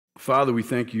Father, we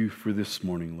thank you for this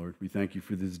morning, Lord. We thank you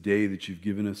for this day that you've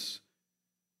given us.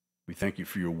 We thank you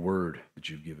for your word that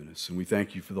you've given us. And we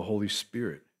thank you for the Holy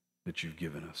Spirit that you've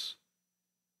given us.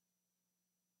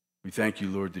 We thank you,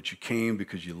 Lord, that you came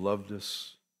because you loved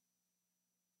us.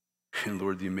 And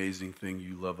Lord, the amazing thing,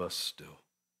 you love us still.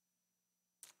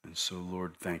 And so,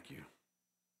 Lord, thank you.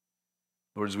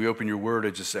 Lord, as we open your word, I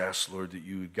just ask, Lord, that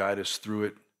you would guide us through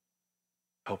it.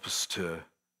 Help us to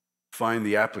find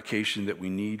the application that we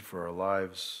need for our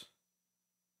lives.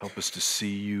 Help us to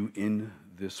see you in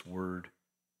this word.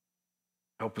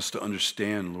 Help us to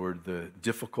understand, Lord, the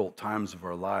difficult times of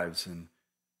our lives and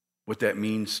what that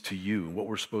means to you and what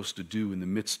we're supposed to do in the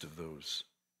midst of those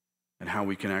and how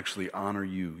we can actually honor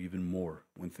you even more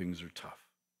when things are tough.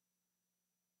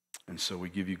 And so we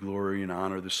give you glory and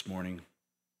honor this morning.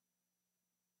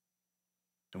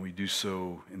 And we do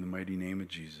so in the mighty name of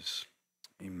Jesus.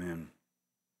 Amen.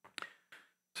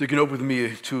 So you can open with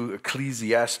me to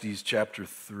Ecclesiastes Chapter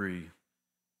 3. If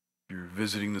you're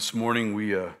visiting this morning,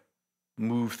 we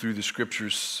move through the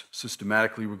scriptures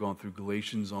systematically. We're going through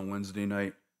Galatians on Wednesday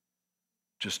night,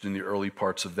 just in the early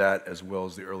parts of that, as well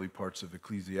as the early parts of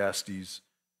Ecclesiastes.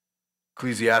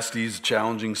 Ecclesiastes is a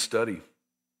challenging study.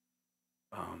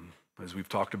 As we've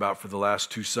talked about for the last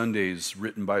 2 Sundays,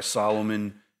 written by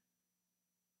Solomon,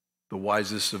 the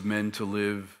wisest of men to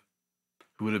live,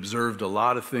 who had observed a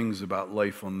lot of things about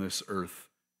life on this earth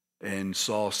and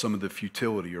saw some of the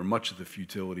futility or much of the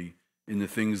futility in the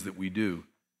things that we do.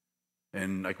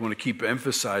 And I want to keep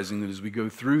emphasizing that as we go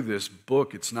through this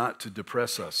book, it's not to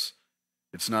depress us.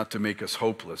 It's not to make us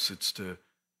hopeless. It's to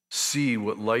see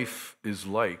what life is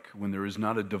like when there is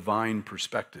not a divine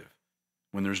perspective,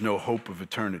 when there's no hope of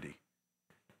eternity.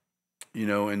 You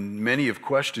know, and many have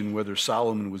questioned whether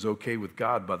Solomon was okay with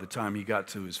God by the time he got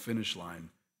to his finish line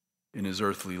in his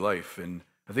earthly life. And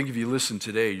I think if you listen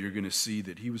today, you're going to see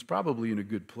that he was probably in a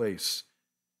good place.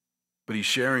 But he's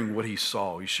sharing what he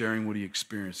saw. He's sharing what he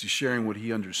experienced. He's sharing what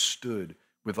he understood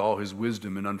with all his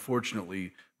wisdom and,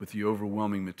 unfortunately, with the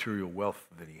overwhelming material wealth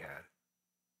that he had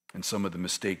and some of the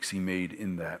mistakes he made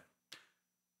in that.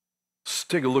 Let's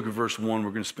take a look at verse 1.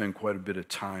 We're going to spend quite a bit of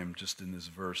time just in this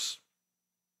verse.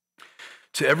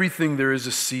 To everything there is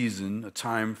a season, a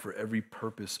time for every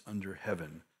purpose under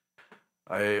heaven.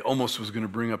 I almost was going to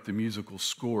bring up the musical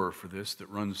score for this that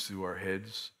runs through our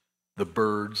heads. The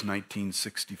Byrds,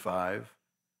 1965.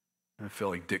 I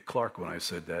felt like Dick Clark when I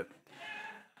said that.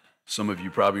 Some of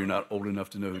you probably are not old enough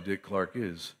to know who Dick Clark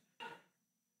is.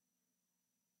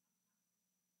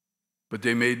 But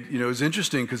they made, it was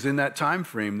interesting because in that time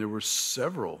frame there were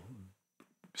several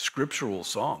scriptural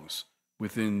songs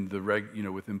within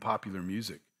the within popular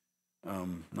music.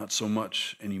 Not so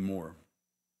much anymore.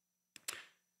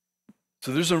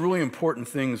 So there's some really important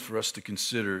things for us to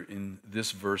consider in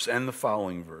this verse and the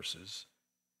following verses.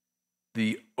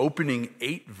 The opening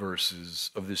 8 verses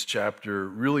of this chapter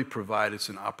really provide us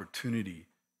an opportunity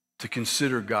to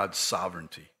consider God's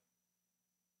sovereignty.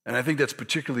 And I think that's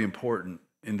particularly important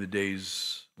in the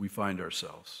days we find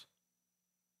ourselves.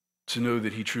 To know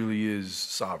that he truly is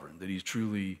sovereign, that he's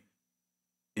truly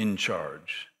in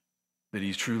charge, that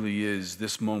he truly is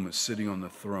this moment sitting on the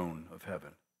throne of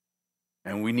heaven.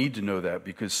 And we need to know that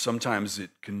because sometimes it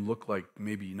can look like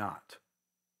maybe not.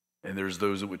 And there's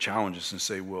those that would challenge us and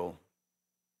say, well,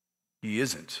 he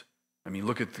isn't. I mean,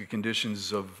 look at the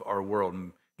conditions of our world.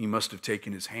 He must have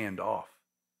taken his hand off.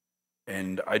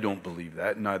 And I don't believe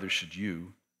that, neither should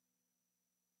you.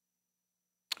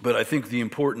 But I think the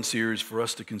importance here is for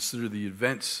us to consider the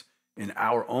events in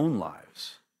our own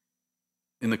lives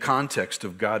in the context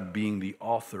of God being the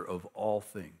author of all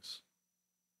things,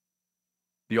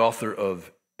 the author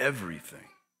of everything.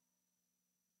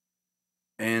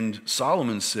 And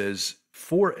Solomon says,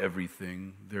 for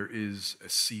everything there is a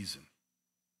season.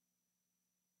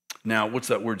 Now, what's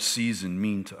that word season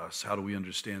mean to us? How do we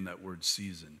understand that word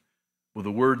season? Well,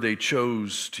 the word they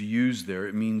chose to use there,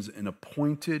 it means an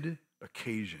appointed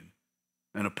occasion,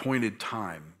 an appointed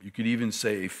time. You could even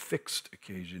say a fixed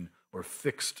occasion or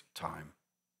fixed time.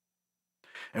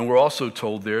 And we're also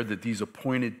told there that these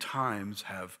appointed times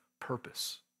have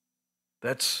purpose.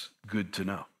 That's good to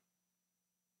know.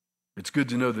 It's good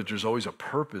to know that there's always a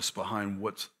purpose behind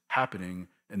what's happening,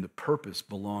 and the purpose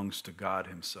belongs to God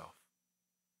himself.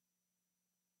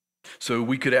 So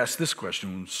we could ask this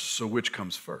question, so which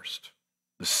comes first,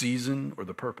 the season or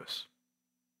the purpose?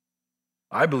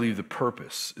 I believe the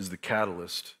purpose is the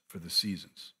catalyst for the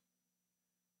seasons.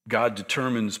 God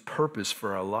determines purpose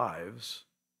for our lives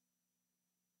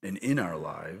and in our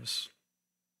lives.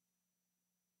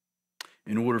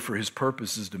 In order for his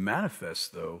purposes to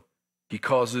manifest, though, He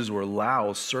causes or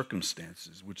allows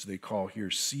circumstances, which they call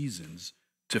here seasons,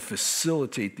 to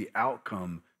facilitate the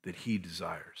outcome that he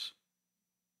desires.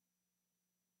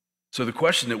 So the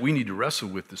question that we need to wrestle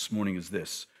with this morning is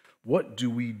this: what do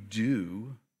we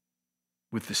do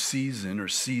with the season or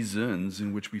seasons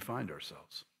in which we find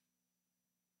ourselves?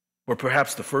 Or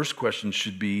perhaps the first question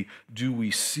should be, do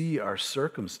we see our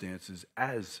circumstances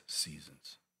as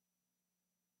seasons?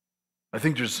 I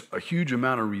think there's a huge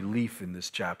amount of relief in this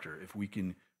chapter if we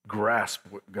can grasp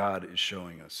what God is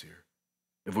showing us here,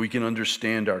 if we can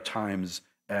understand our times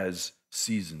as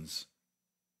seasons.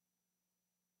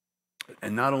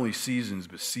 And not only seasons,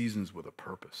 but seasons with a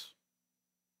purpose.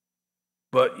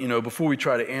 But, before we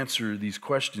try to answer these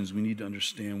questions, we need to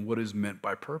understand what is meant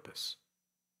by purpose.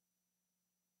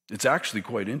 It's actually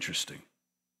quite interesting.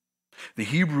 The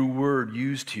Hebrew word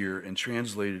used here and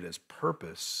translated as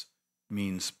purpose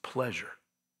means pleasure.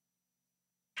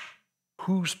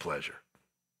 Whose pleasure?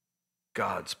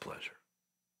 God's pleasure.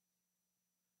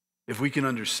 If we can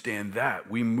understand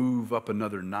that, we move up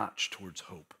another notch towards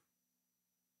hope.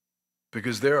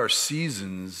 Because there are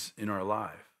seasons in our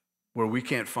life where we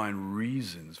can't find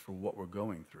reasons for what we're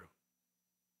going through.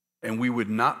 And we would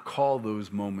not call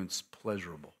those moments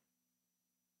pleasurable.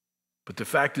 But the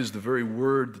fact is, the very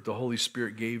word that the Holy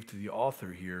Spirit gave to the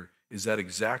author here is that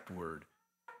exact word.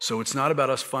 So it's not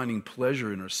about us finding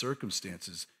pleasure in our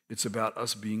circumstances. It's about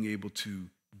us being able to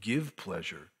give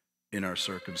pleasure in our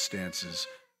circumstances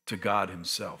to God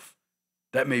himself.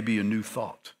 That may be a new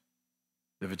thought.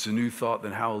 If it's a new thought,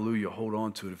 then hallelujah, hold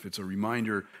on to it. If it's a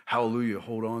reminder, hallelujah,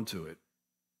 hold on to it.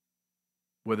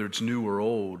 Whether it's new or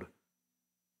old,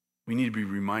 we need to be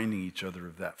reminding each other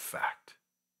of that fact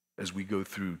as we go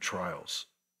through trials.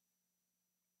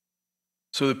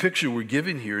 So the picture we're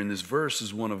given here in this verse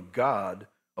is one of God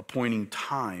appointing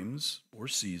times or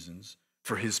seasons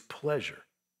for his pleasure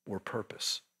or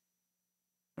purpose.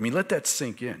 I mean, let that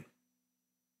sink in.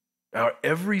 Our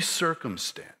every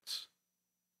circumstance,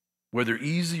 whether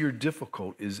easy or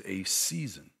difficult, is a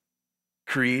season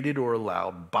created or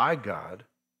allowed by God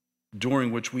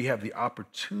during which we have the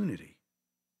opportunity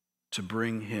to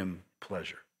bring him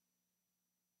pleasure.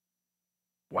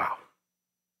 Wow.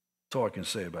 That's all I can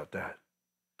say about that.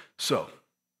 So,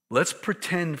 let's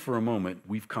pretend for a moment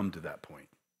we've come to that point.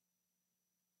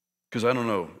 Because I don't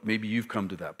know, maybe you've come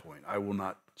to that point. I will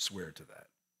not swear to that.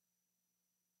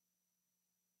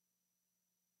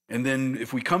 And then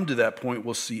if we come to that point,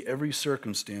 we'll see every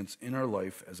circumstance in our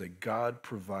life as a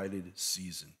God-provided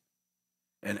season.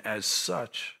 And as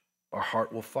such, our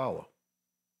heart will follow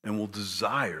and will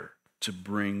desire to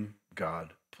bring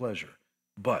God pleasure.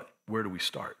 But where do we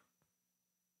start?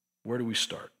 Where do we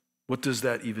start? What does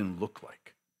that even look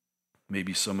like?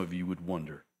 Maybe some of you would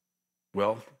wonder.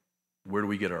 Well, where do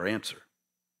we get our answer?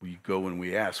 We go and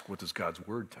we ask, what does God's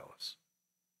word tell us?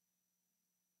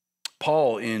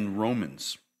 Paul in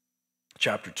Romans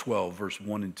chapter 12, verse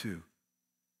 1 and 2,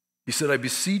 he said, I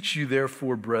beseech you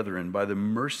therefore, brethren, by the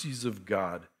mercies of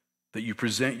God, that you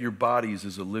present your bodies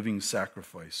as a living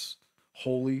sacrifice,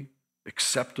 holy,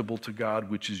 acceptable to God,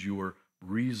 which is your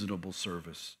reasonable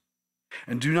service.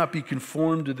 And do not be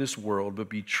conformed to this world, but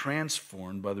be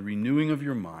transformed by the renewing of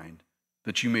your mind,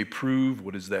 that you may prove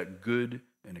what is that good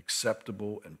and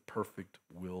acceptable and perfect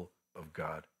will of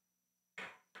God.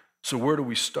 So where do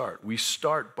we start? We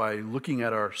start by looking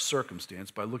at our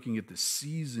circumstance, by looking at the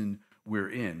season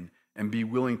we're in, and be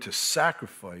willing to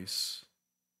sacrifice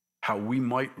how we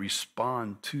might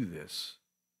respond to this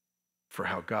for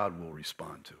how God will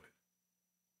respond to it.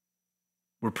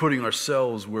 We're putting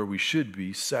ourselves where we should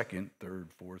be, second, third,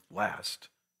 fourth, last,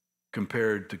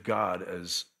 compared to God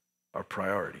as our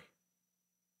priority.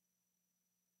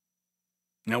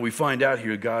 Now we find out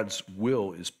here God's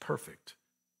will is perfect.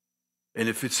 And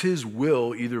if it's his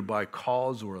will, either by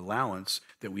cause or allowance,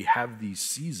 that we have these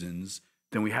seasons,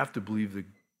 then we have to believe that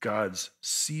God's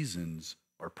seasons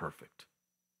are perfect.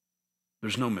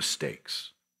 There's no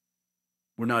mistakes.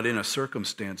 We're not in a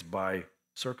circumstance by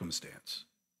circumstance.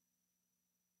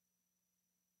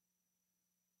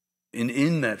 And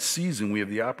in that season, we have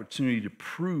the opportunity to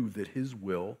prove that his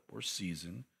will or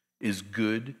season is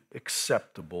good,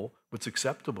 acceptable. What's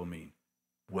acceptable mean?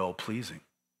 Well-pleasing.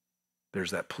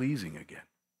 There's that pleasing again.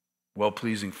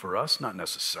 Well-pleasing for us, not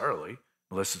necessarily,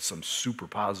 unless it's some super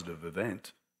positive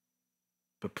event,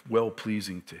 but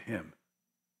well-pleasing to him.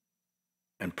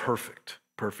 And perfect.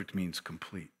 Perfect means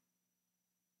complete.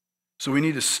 So we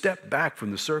need to step back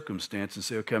from the circumstance and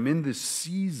say, okay, I'm in this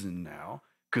season now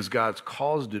because God's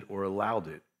caused it or allowed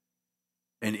it.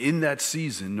 And in that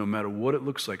season, no matter what it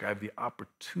looks like, I have the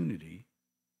opportunity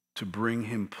to bring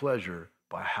him pleasure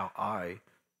by how I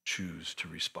choose to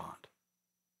respond.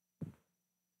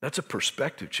 That's a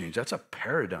perspective change. That's a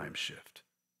paradigm shift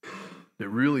that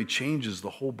really changes the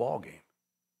whole ballgame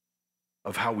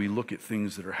of how we look at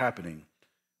things that are happening.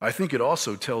 I think it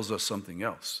also tells us something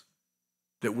else,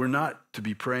 that we're not to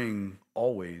be praying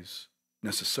always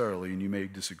necessarily, and you may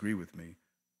disagree with me,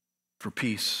 for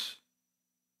peace.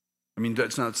 I mean,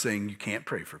 that's not saying you can't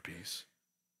pray for peace.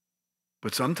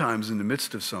 But sometimes in the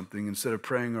midst of something, instead of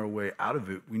praying our way out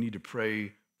of it, we need to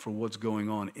pray for what's going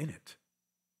on in it.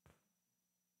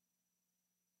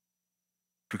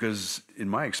 Because in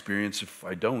my experience, if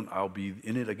I don't, I'll be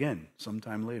in it again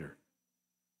sometime later.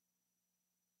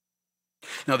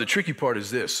 Now, the tricky part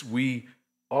is this. We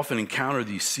often encounter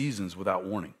these seasons without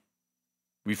warning.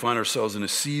 We find ourselves in a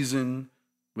season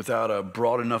without a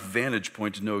broad enough vantage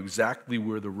point to know exactly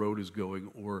where the road is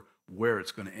going or where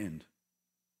it's going to end.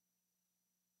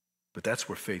 But that's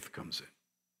where faith comes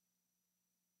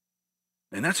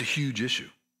in. And that's a huge issue.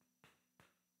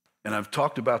 And I've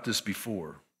talked about this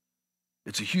before.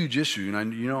 It's a huge issue.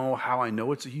 And you know how I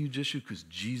know it's a huge issue? Because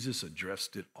Jesus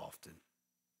addressed it often.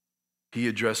 He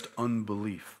addressed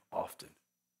unbelief often.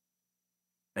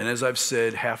 And as I've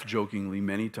said half-jokingly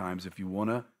many times, if you want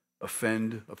to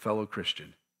offend a fellow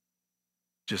Christian,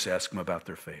 just ask them about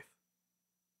their faith.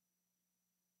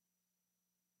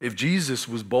 If Jesus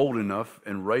was bold enough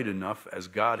and right enough as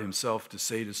God himself to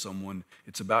say to someone,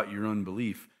 it's about your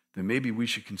unbelief, then maybe we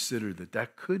should consider that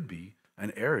that could be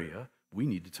an area we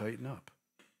need to tighten up.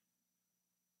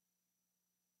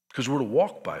 Because we're to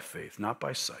walk by faith, not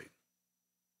by sight.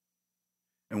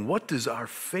 And what does our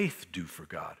faith do for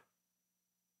God?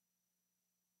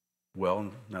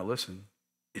 Well, now listen,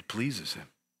 it pleases him.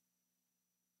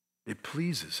 It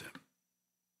pleases him.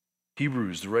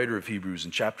 Hebrews, the writer of Hebrews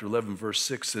in chapter 11, verse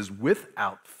 6 says,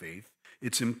 without faith,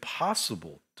 it's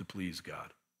impossible to please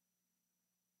God.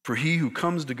 For he who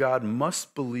comes to God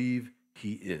must believe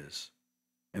he is,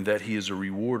 and that he is a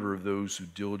rewarder of those who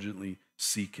diligently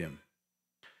seek him.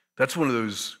 That's one of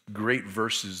those great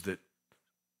verses that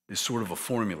is sort of a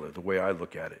formula, the way I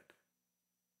look at it.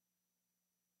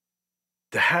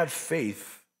 To have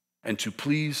faith and to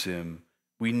please him,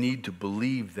 we need to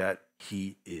believe that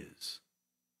he is.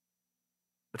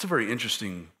 That's a very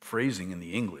interesting phrasing in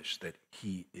the English, that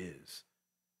he is.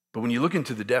 But when you look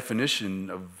into the definition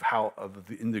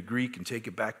in the Greek and take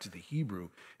it back to the Hebrew,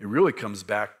 it really comes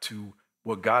back to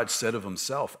what God said of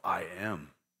himself, I am.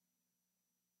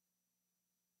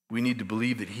 We need to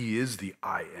believe that he is the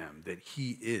I am, that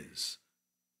he is.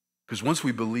 Because once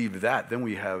we believe that, then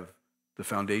we have the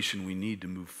foundation we need to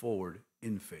move forward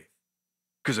in faith.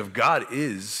 Because if God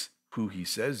is who he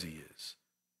says he is,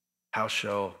 how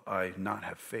shall I not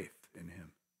have faith in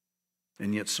him?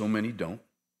 And yet so many don't,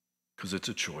 because it's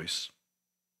a choice.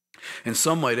 And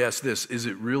some might ask this, should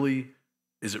it really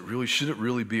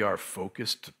be our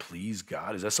focus to please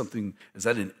God? Is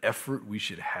that an effort we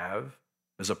should have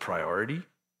as a priority?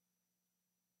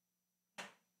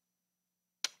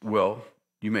 Well,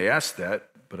 you may ask that,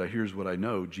 but here's what I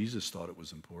know. Jesus thought it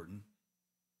was important.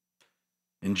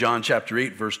 In John chapter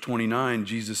 8, verse 29,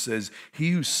 Jesus says, he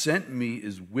who sent me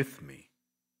is with me.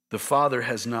 The Father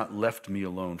has not left me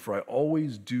alone, for I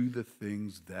always do the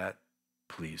things that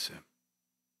please him.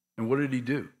 And what did he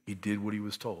do? He did what he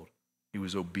was told. He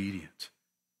was obedient.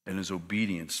 And his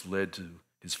obedience led to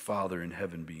his Father in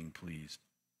heaven being pleased.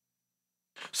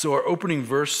 So our opening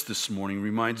verse this morning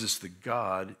reminds us that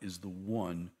God is the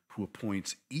one who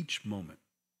appoints each moment.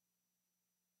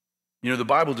 You know, the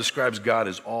Bible describes God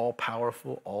as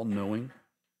all-powerful, all-knowing.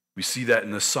 We see that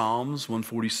in the Psalms,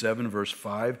 147, verse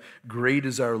 5. Great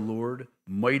is our Lord,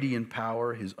 mighty in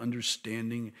power. His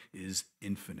understanding is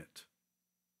infinite.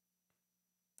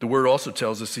 The word also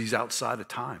tells us he's outside of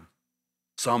time.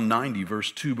 Psalm 90,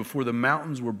 verse 2, before the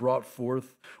mountains were brought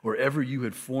forth, or ever you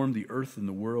had formed the earth and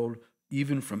the world,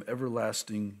 even from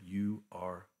everlasting you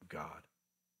are God.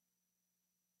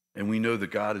 And we know that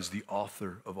God is the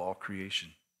author of all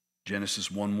creation. Genesis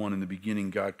 1:1, in the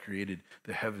beginning, God created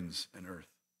the heavens and earth.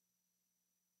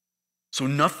 So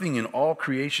nothing in all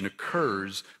creation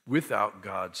occurs without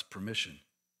God's permission.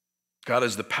 God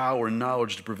has the power and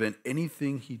knowledge to prevent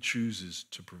anything he chooses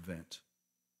to prevent.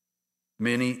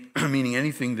 Meaning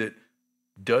anything that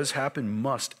does happen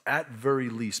must, at very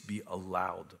least, be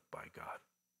allowed by God.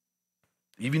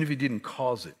 Even if he didn't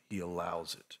cause it, he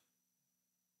allows it.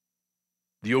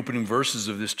 The opening verses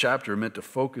of this chapter are meant to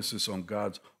focus us on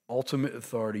God's ultimate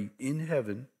authority in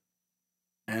heaven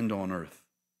and on earth.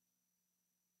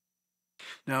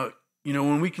 Now, you know,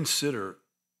 when we consider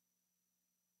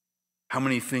how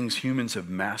many things humans have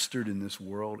mastered in this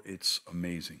world, it's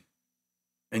amazing.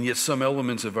 And yet some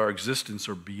elements of our existence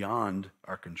are beyond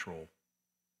our control.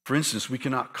 For instance, we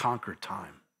cannot conquer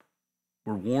time.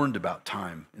 We're warned about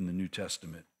time in the New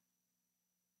Testament.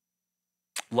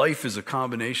 Life is a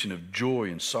combination of joy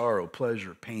and sorrow,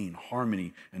 pleasure, pain,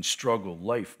 harmony and struggle,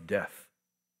 life, death.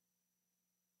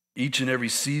 Each and every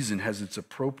season has its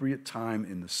appropriate time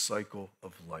in the cycle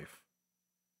of life.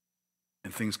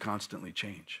 And things constantly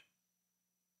change.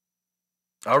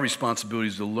 Our responsibility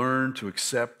is to learn to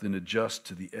accept and adjust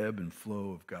to the ebb and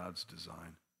flow of God's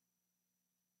design.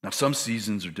 Now, some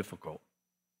seasons are difficult,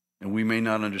 and we may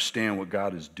not understand what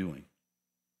God is doing.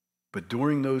 But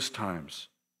during those times,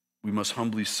 we must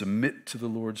humbly submit to the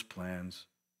Lord's plans,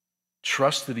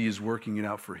 trust that he is working it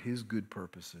out for his good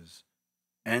purposes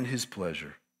and his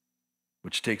pleasure,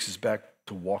 which takes us back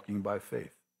to walking by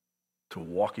faith, to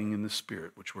walking in the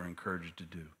Spirit, which we're encouraged to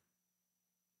do.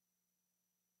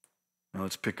 Now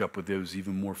let's pick up with those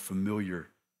even more familiar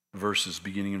verses,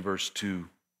 beginning in verse 2.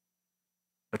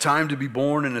 A time to be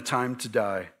born and a time to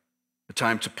die, a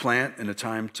time to plant and a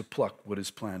time to pluck what is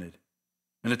planted,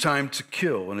 and a time to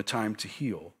kill and a time to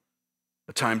heal,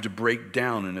 a time to break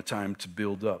down and a time to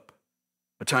build up,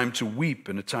 a time to weep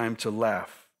and a time to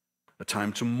laugh, a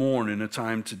time to mourn and a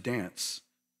time to dance,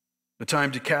 a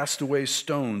time to cast away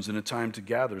stones and a time to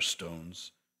gather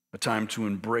stones, a time to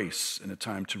embrace and a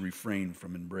time to refrain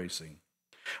from embracing,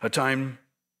 a time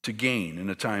to gain and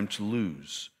a time to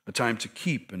lose, a time to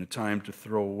keep and a time to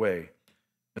throw away,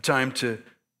 a time to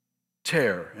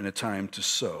tear and a time to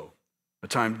sow, a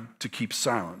time to keep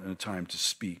silent and a time to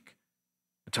speak,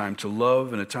 a time to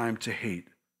love and a time to hate,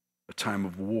 a time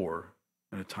of war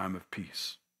and a time of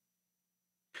peace.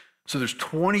 So there's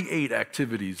 28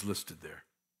 activities listed there,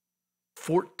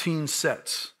 14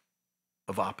 sets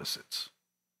of opposites.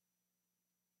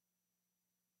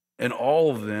 And all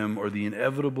of them are the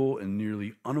inevitable and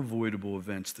nearly unavoidable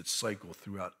events that cycle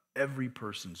throughout every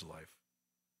person's life.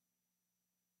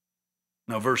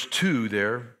 Now, verse 2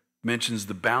 there mentions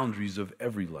the boundaries of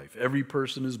every life. Every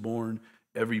person is born,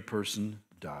 every person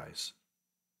dies.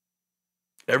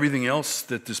 Everything else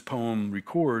that this poem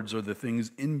records are the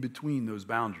things in between those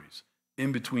boundaries,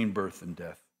 in between birth and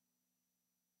death.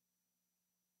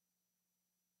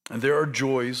 And there are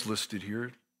joys listed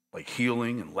here, like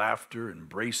healing and laughter,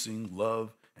 embracing,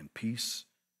 love, and peace.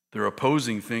 There are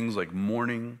opposing things like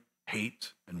mourning,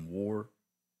 hate, and war.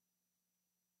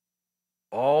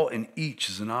 All and each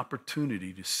is an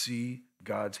opportunity to see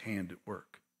God's hand at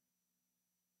work,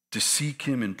 to seek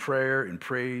him in prayer, in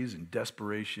praise, in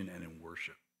desperation, and in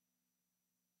worship.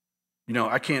 You know,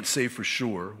 I can't say for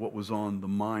sure what was on the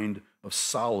mind of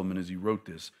Solomon as he wrote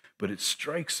this, but it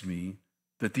strikes me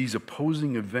that these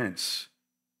opposing events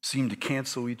seem to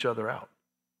cancel each other out.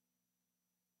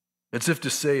 It's as if to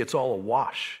say it's all a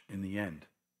wash in the end.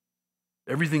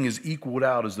 Everything is equaled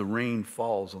out as the rain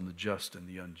falls on the just and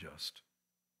the unjust.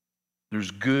 There's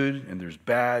good and there's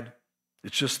bad.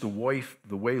 It's just the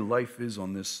way life is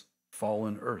on this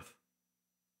fallen earth.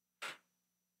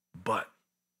 But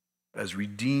as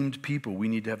redeemed people, we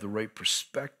need to have the right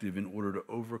perspective in order to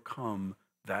overcome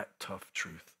that tough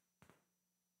truth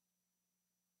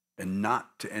and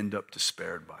not to end up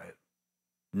despaired by it,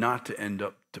 not to end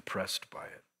up depressed by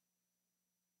it.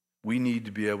 We need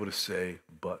to be able to say,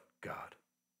 but God.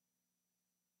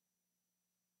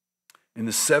 In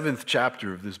the 7th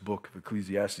chapter of this book of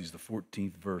Ecclesiastes, the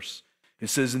 14th verse, it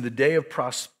says, in the day of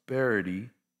prosperity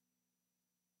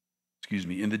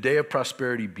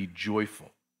be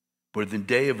joyful, but in the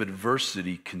day of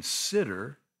adversity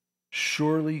consider,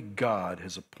 surely God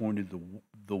has appointed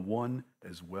the one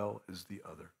as well as the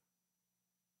other.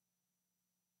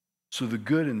 So the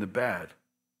good and the bad,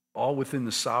 all within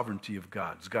the sovereignty of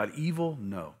God. Is God evil?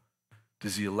 No.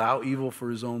 Does he allow evil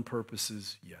for his own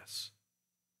purposes? Yes.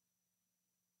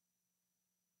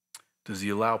 Does he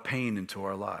allow pain into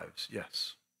our lives?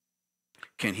 Yes.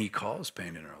 Can he cause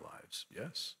pain in our lives?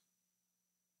 Yes.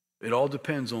 It all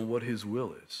depends on what his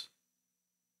will is.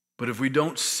 But if we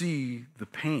don't see the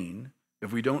pain,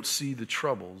 if we don't see the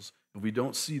troubles, if we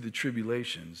don't see the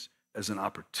tribulations as an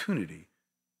opportunity,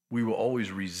 we will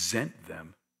always resent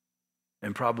them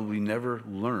and probably never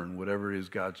learn whatever it is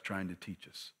God's trying to teach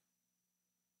us.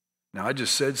 Now, I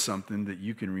just said something that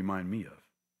you can remind me of.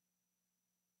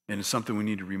 And it's something we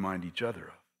need to remind each other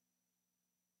of.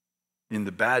 In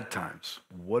the bad times,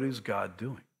 what is God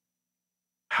doing?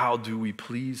 How do we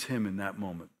please him in that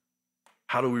moment?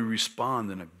 How do we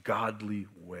respond in a godly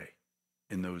way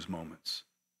in those moments?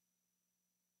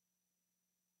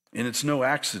 And it's no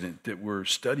accident that we're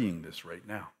studying this right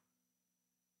now,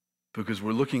 because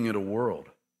we're looking at a world,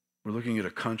 we're looking at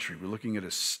a country, we're looking at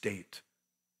a state,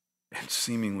 and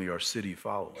seemingly our city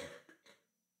following,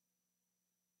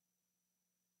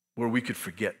 where we could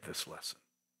forget this lesson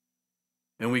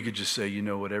And we could just say, you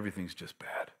know what, everything's just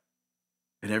bad.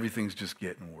 And everything's just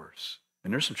getting worse.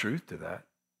 And there's some truth to that.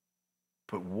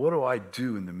 But what do I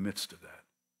do in the midst of that?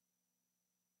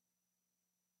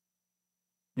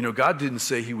 You know, God didn't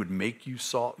say he would make you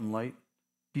salt and light.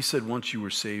 He said once you were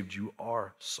saved, you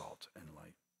are salt and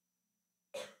light.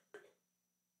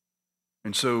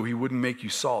 And so he wouldn't make you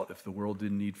salt if the world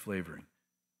didn't need flavoring.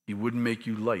 He wouldn't make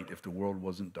you light if the world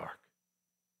wasn't dark.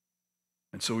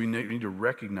 And so we need to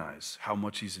recognize how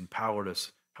much he's empowered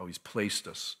us, how he's placed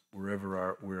us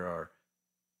wherever we are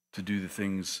to do the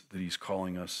things that he's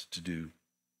calling us to do.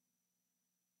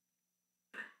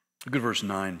 Look at verse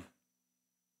 9.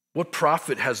 What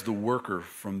profit has the worker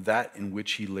from that in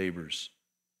which he labors?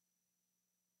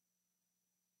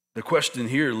 The question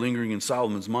here lingering in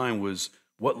Solomon's mind was,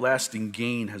 what lasting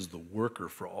gain has the worker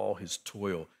for all his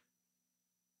toil?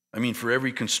 I mean, for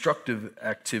every constructive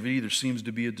activity, there seems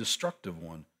to be a destructive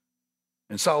one.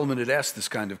 And Solomon had asked this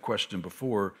kind of question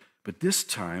before, but this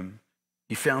time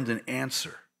he found an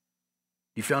answer.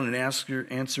 He found an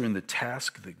answer in the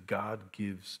task that God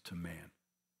gives to man.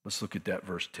 Let's look at that,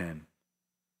 verse 10.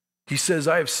 He says,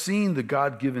 I have seen the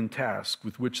God-given task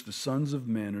with which the sons of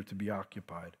men are to be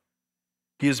occupied.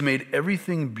 He has made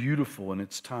everything beautiful in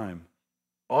its time.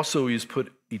 Also, he has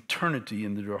put eternity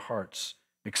into their hearts,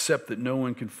 except that no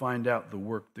one can find out the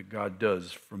work that God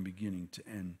does from beginning to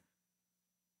end.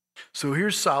 So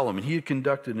here's Solomon. He had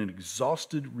conducted an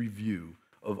exhaustive review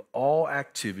of all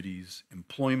activities,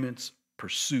 employments,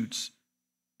 pursuits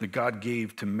that God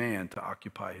gave to man to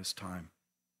occupy his time.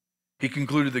 He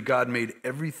concluded that God made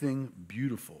everything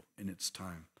beautiful in its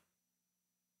time.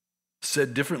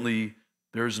 Said differently,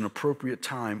 there is an appropriate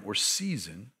time or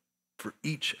season for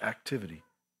each activity.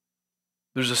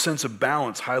 There's a sense of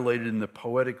balance highlighted in the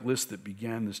poetic list that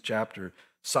began this chapter.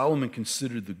 Solomon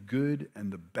considered the good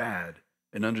and the bad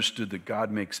and understood that God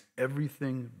makes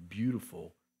everything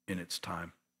beautiful in its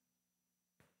time.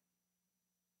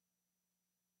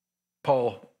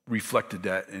 Paul reflected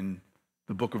that in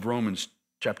the book of Romans,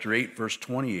 chapter 8, verse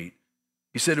 28.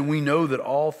 He said, and we know that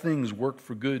all things work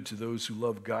for good to those who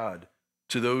love God,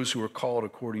 to those who are called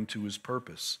according to his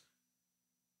purpose.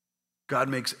 God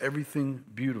makes everything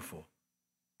beautiful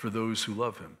for those who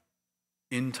love him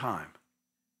in time,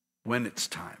 when it's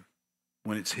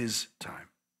his time.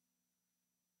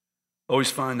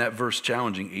 Always find that verse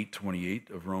challenging, 8:28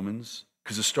 of Romans,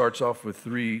 because it starts off with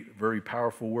three very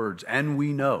powerful words, and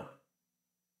we know.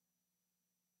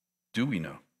 Do we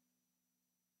know?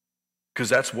 Because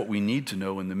that's what we need to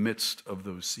know in the midst of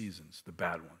those seasons, the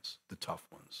bad ones, the tough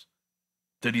ones.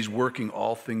 That he's working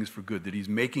all things for good, that he's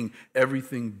making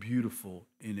everything beautiful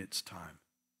in its time.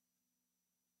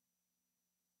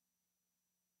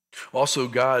 Also,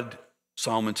 God,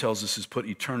 Solomon tells us, has put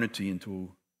eternity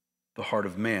into the heart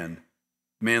of man.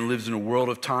 Man lives in a world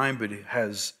of time, but it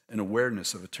has an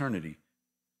awareness of eternity.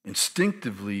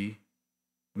 Instinctively,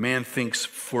 man thinks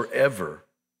forever,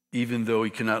 even though he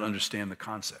cannot understand the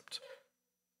concept.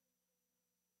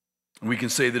 And we can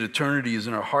say that eternity is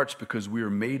in our hearts because we are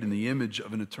made in the image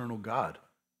of an eternal God.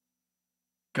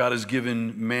 God has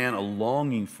given man a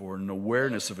longing for an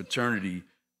awareness of eternity,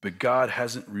 but God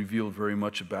hasn't revealed very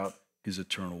much about his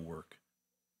eternal work.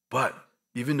 But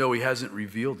even though he hasn't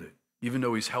revealed it, even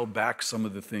though he's held back some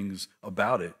of the things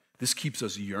about it, this keeps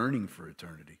us yearning for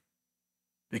eternity.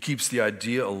 It keeps the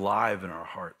idea alive in our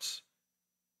hearts.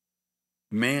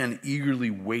 Man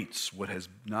eagerly waits what has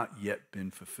not yet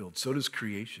been fulfilled. So does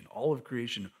creation. All of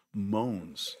creation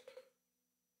moans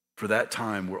for that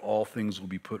time where all things will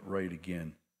be put right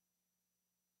again.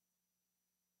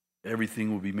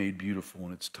 Everything will be made beautiful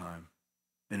in its time,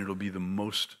 and it'll be the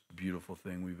most beautiful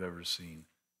thing we've ever seen.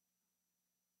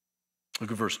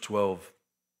 Look at verse 12.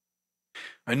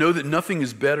 I know that nothing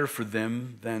is better for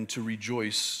them than to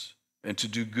rejoice and to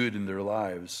do good in their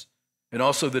lives, and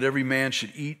also that every man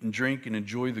should eat and drink and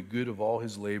enjoy the good of all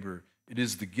his labor. It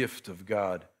is the gift of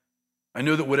God. I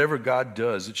know that whatever God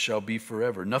does, it shall be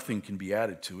forever. Nothing can be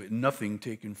added to it, nothing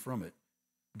taken from it.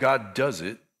 God does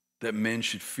it that men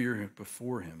should fear him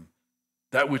before him.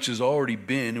 That which has already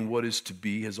been and what is to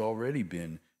be has already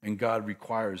been, and God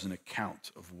requires an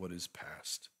account of what is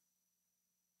past.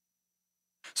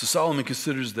 So Solomon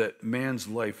considers that man's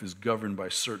life is governed by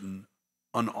certain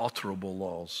unalterable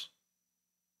laws,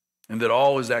 and that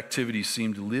all his activities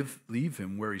seem to leave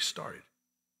him where he started.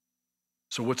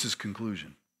 So what's his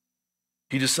conclusion?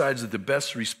 He decides that the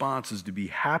best response is to be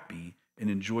happy and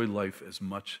enjoy life as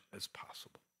much as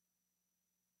possible.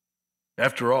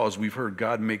 After all, as we've heard,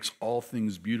 God makes all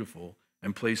things beautiful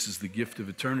and places the gift of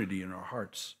eternity in our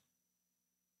hearts.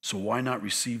 So why not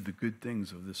receive the good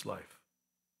things of this life?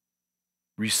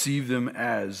 Receive them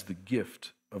as the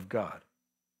gift of God.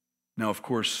 Now, of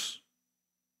course,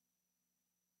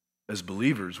 as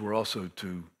believers, we're also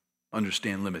to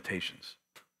understand limitations.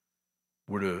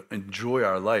 We're to enjoy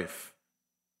our life,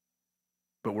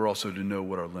 but we're also to know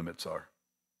what our limits are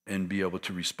and be able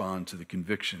to respond to the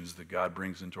convictions that God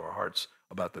brings into our hearts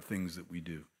about the things that we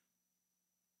do.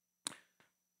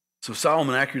 So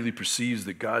Solomon accurately perceives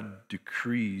that God's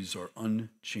decrees are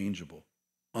unchangeable,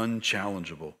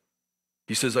 unchallengeable.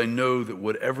 He says, I know that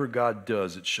whatever God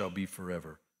does, it shall be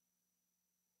forever.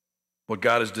 What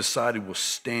God has decided will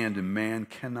stand, and man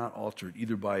cannot alter it,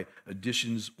 either by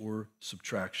additions or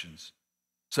subtractions.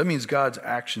 So that means God's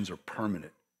actions are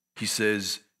permanent. He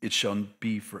says, it shall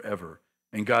be forever.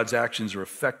 And God's actions are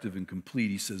effective and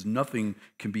complete. He says, nothing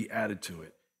can be added to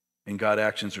it. And God's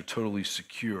actions are totally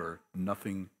secure.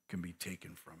 Nothing can be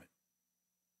taken from it.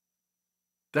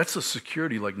 That's a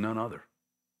security like none other.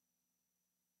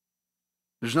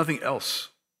 There's nothing else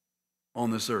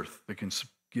on this earth that can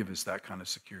give us that kind of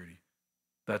security.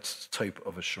 That's the type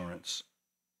of assurance.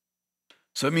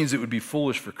 So that means it would be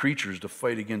foolish for creatures to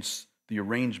fight against the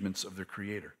arrangements of their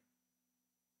Creator.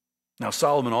 Now,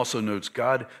 Solomon also notes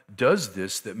God does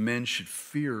this that men should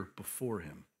fear before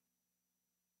him.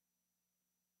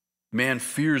 Man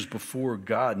fears before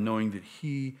God, knowing that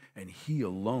he and he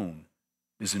alone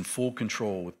is in full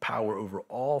control with power over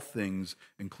all things,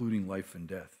 including life and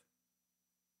death.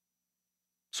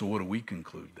 So what do we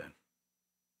conclude then?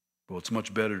 Well, it's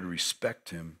much better to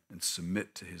respect him and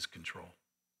submit to his control.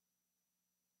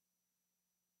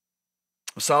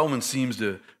 Solomon seems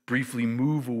to briefly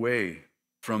move away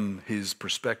from his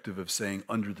perspective of saying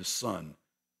under the sun.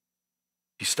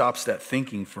 He stops that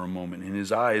thinking for a moment, and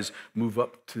his eyes move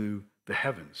up to the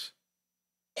heavens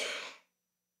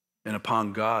and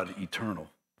upon God eternal.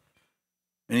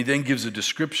 And he then gives a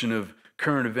description of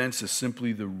current events as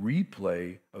simply the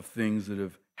replay of things that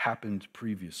have happened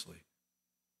previously,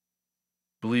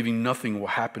 believing nothing will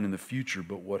happen in the future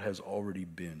but what has already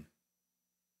been.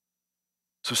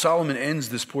 So Solomon ends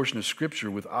this portion of Scripture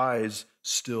with eyes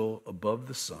still above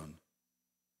the sun.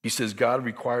 He says God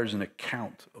requires an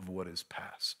account of what is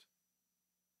past.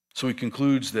 So he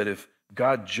concludes that if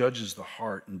God judges the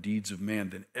heart and deeds of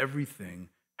man, then everything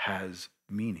has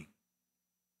meaning.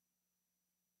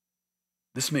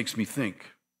 This makes me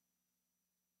think.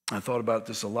 I thought about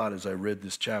this a lot as I read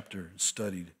this chapter and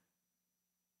studied.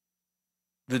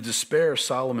 The despair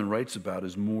Solomon writes about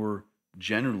is more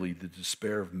generally the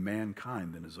despair of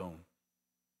mankind than his own.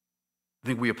 I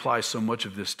think we apply so much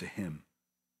of this to him.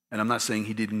 And I'm not saying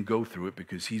he didn't go through it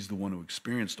because he's the one who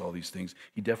experienced all these things.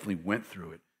 He definitely went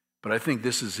through it. But I think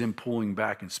this is him pulling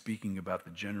back and speaking about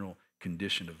the general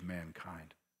condition of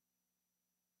mankind.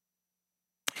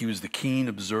 He was the keen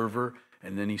observer,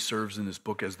 and then he serves in this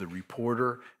book as the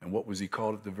reporter. And what was he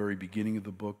called at the very beginning of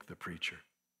the book? The preacher.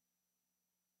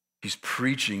 He's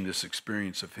preaching this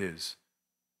experience of his.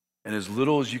 And as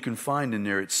little as you can find in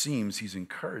there, it seems he's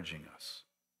encouraging us.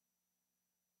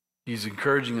 He's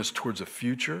encouraging us towards a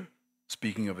future,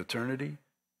 speaking of eternity.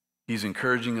 He's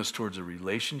encouraging us towards a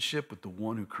relationship with the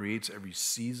one who creates every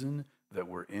season that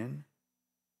we're in.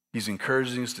 He's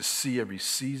encouraging us to see every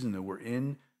season that we're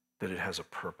in, that it has a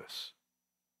purpose,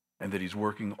 and that he's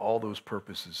working all those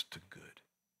purposes to good.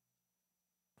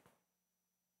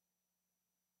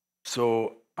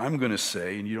 So I'm going to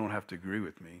say, and you don't have to agree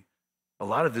with me, a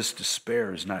lot of this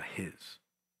despair is not his.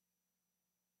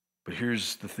 But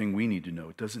here's the thing we need to know.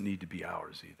 It doesn't need to be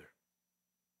ours either.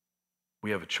 We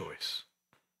have a choice.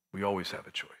 We always have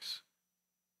a choice.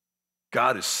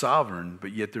 God is sovereign,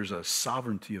 but yet there's a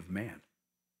sovereignty of man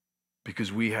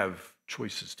because we have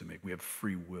choices to make. We have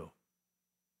free will.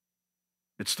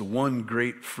 It's the one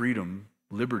great freedom,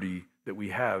 liberty that we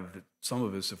have that some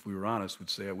of us, if we were honest,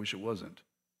 would say, I wish it wasn't.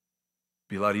 It'd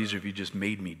be a lot easier if he just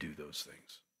made me do those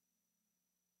things.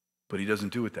 But he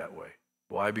doesn't do it that way.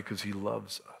 Why? Because he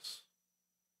loves us.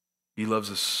 He loves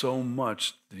us so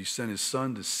much that he sent his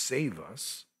son to save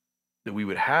us, that we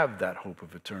would have that hope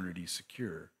of eternity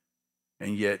secure.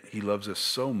 And yet he loves us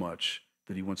so much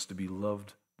that he wants to be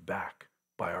loved back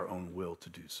by our own will to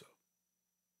do so.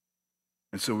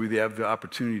 And so we have the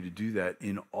opportunity to do that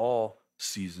in all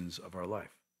seasons of our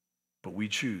life. But we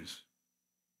choose.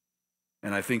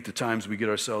 And I think the times we get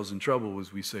ourselves in trouble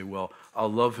is we say, well,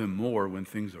 I'll love him more when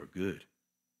things are good.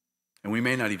 And we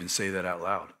may not even say that out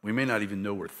loud. We may not even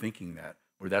know we're thinking that,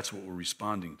 or that's what we're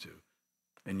responding to.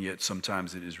 And yet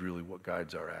sometimes it is really what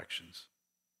guides our actions.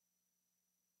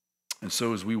 And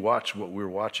so as we watch what we're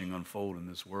watching unfold in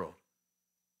this world,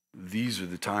 these are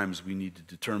the times we need to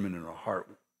determine in our heart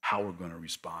how we're going to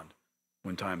respond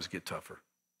when times get tougher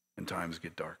and times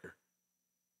get darker.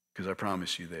 because I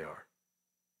promise you they are.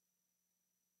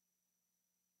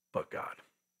 But God.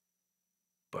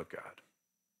 But God.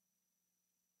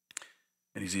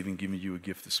 And he's even given you a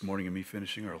gift this morning of me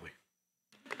finishing early.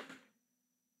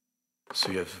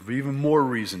 So you have even more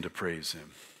reason to praise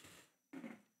him.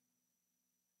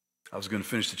 I was going to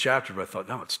finish the chapter, but I thought,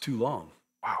 no, it's too long.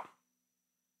 Wow.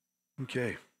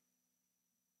 Okay.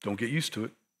 Don't get used to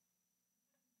it.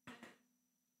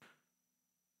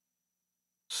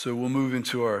 So we'll move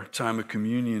into our time of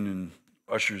communion and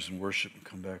ushers and worship and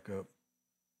come back up.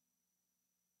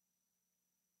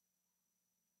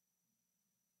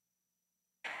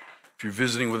 If you're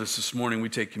visiting with us this morning, we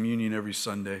take communion every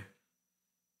Sunday.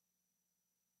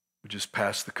 We just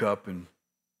pass the cup and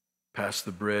pass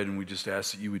the bread, and we just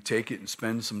ask that you would take it and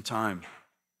spend some time.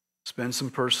 Spend some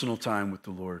personal time with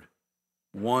the Lord.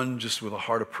 One, just with a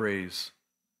heart of praise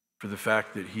for the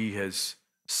fact that he has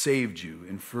saved you.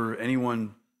 And for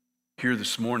anyone here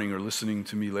this morning or listening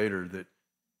to me later that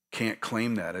can't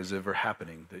claim that as ever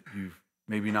happening, that you're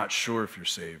maybe not sure if you're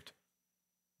saved.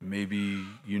 Maybe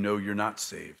you know you're not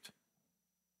saved.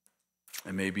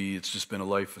 And maybe it's just been a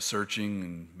life of searching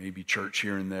and maybe church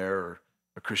here and there or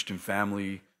a Christian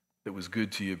family that was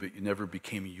good to you, but you never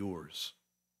became yours.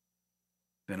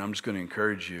 Then I'm just going to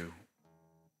encourage you,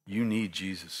 you need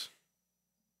Jesus.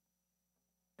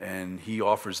 And he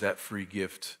offers that free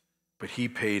gift, but he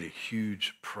paid a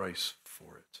huge price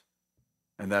for it.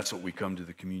 And that's what we come to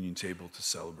the communion table to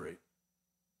celebrate.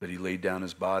 That he laid down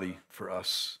his body for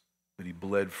us, that he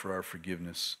bled for our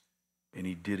forgiveness, and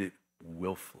he did it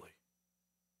willfully.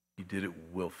 He did it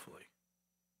willfully.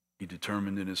 He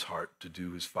determined in his heart to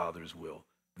do his Father's will.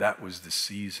 That was the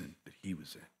season that he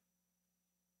was in.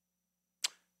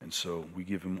 And so we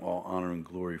give him all honor and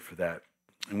glory for that.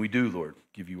 And we do, Lord,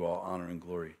 give you all honor and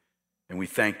glory. And we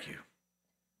thank you.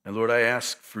 And Lord, I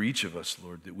ask for each of us,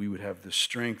 Lord, that we would have the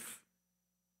strength,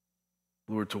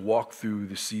 Lord, to walk through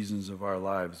the seasons of our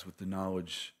lives with the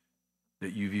knowledge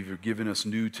that you've either given us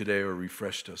new today or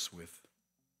refreshed us with.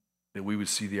 That we would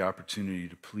see the opportunity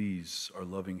to please our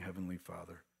loving Heavenly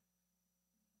Father.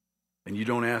 And you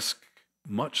don't ask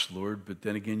much, Lord, but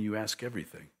then again, you ask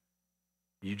everything.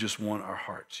 You just want our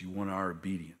hearts. You want our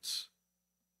obedience.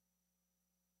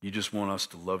 You just want us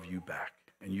to love you back.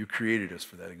 And you created us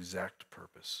for that exact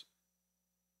purpose.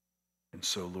 And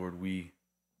so, Lord, we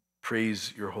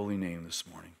praise your holy name this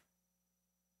morning.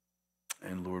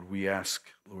 And Lord, we ask,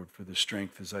 Lord, for the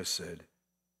strength, as I said,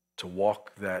 to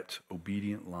walk that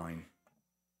obedient line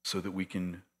so that we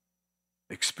can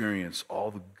experience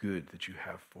all the good that you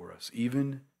have for us,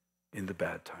 even in the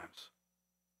bad times.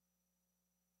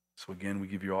 So again, we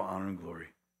give you all honor and glory,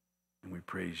 and we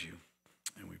praise you,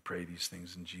 and we pray these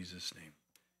things in Jesus' name.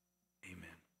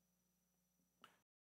 Amen.